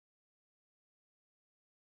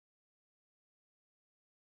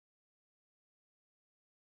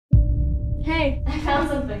Hey, I found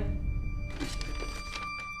something.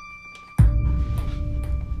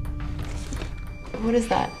 What is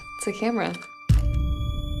that? It's a camera.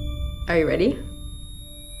 Are you ready?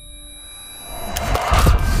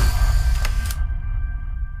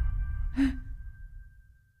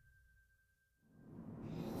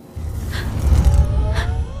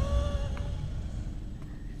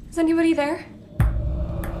 Is anybody there?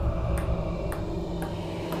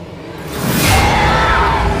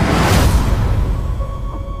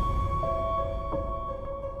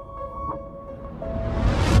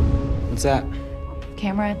 What's that?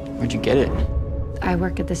 Camera. Where'd you get it? I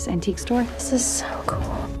work at this antique store. This is so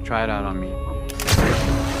cool. Try it out on me.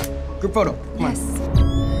 Group photo. Come Yes.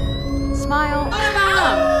 Smile.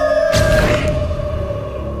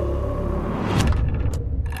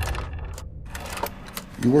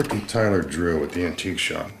 You worked with Tyler Drew at the antique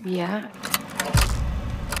shop. Yeah.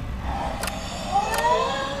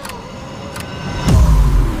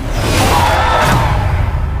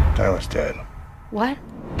 Tyler's dead. What?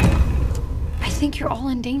 I think you're all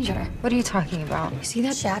in danger. What are you talking about? You see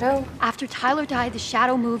that shadow? After Tyler died, the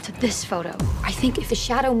shadow moved to this photo. I think if the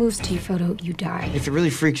shadow moves to your photo, you die. If it really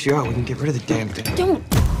freaks you out, we can get rid of the damn thing. Don't!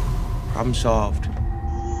 Problem solved.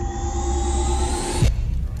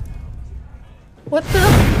 What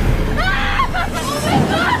the?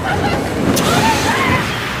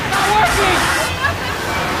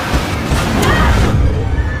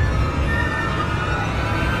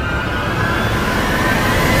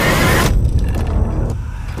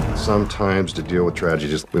 Sometimes to deal with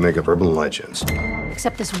tragedies, we make up urban legends.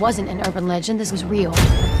 Except this wasn't an urban legend, this was real.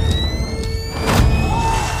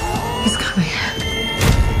 He's coming.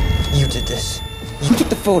 You did this. You took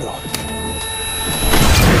the photo.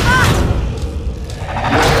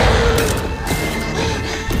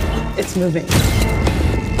 It's moving. Get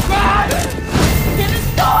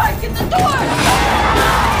the door! Get the door!